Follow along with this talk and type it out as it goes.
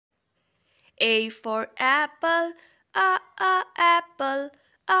A for apple, apple,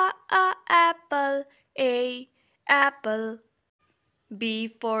 apple, A, apple. B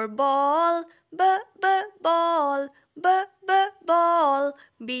for ball, ball, ball,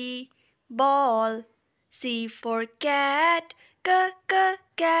 B, ball. C for cat, cat,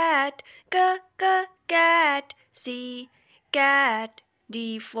 cat, C, cat.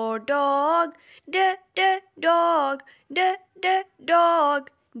 D for dog, dog, dog,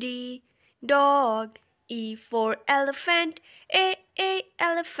 D, dog. E for elephant,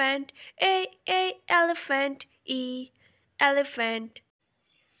 elephant, elephant, E, elephant.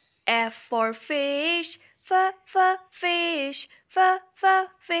 F for fish, fish,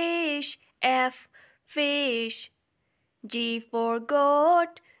 fish, F, fish. G for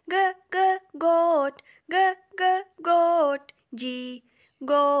goat, goat, goat, G,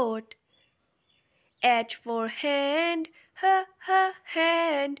 goat. H for hand,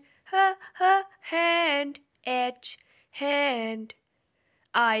 hand, hand, H, hand.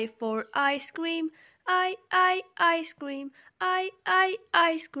 I for ice cream, ice cream,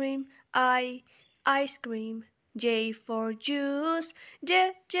 ice cream, ice cream. J for juice,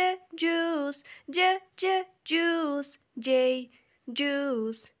 juice, juice, J,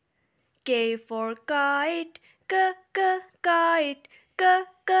 juice. K for kite, kite,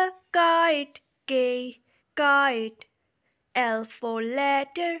 kite, K, kite. L for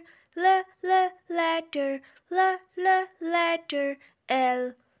letter, letter, letter,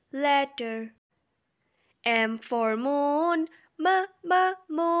 L, letter. M for moon,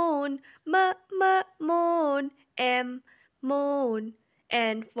 moon, moon, M, moon.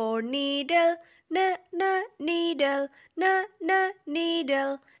 N for needle, needle,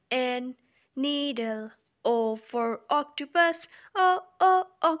 needle, N, needle. O for octopus,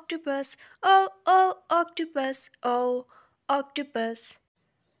 octopus, octopus, O, octopus.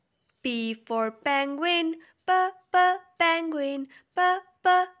 P for penguin, penguin,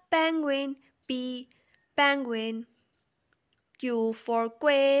 penguin, P, penguin. Q for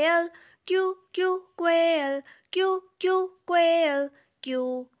quail, quail, quail,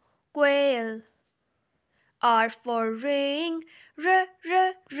 Q, quail. R for ring,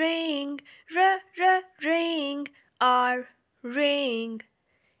 ring, ring, R, ring.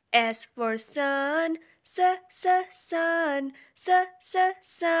 S for sun, sun,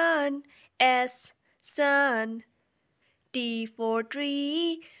 sun, S, sun. T for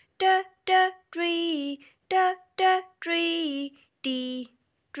tree, tree, tree, T,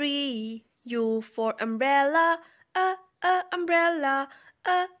 tree. U for umbrella, umbrella,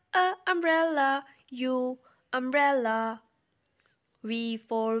 umbrella, U, umbrella. V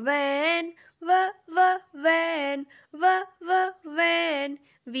for van, van, van,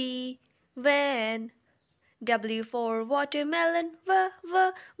 V, van. W for watermelon,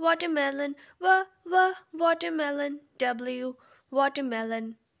 watermelon, watermelon, W,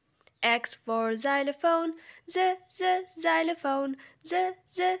 watermelon. X for xylophone, xylophone,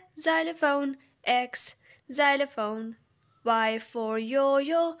 xylophone, X, xylophone. Y for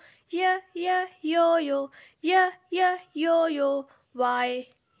yo-yo, yo-yo, yo-yo, Y,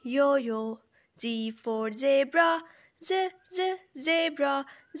 yo-yo. Z for zebra, zebra,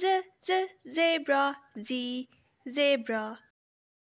 zebra, Z, zebra,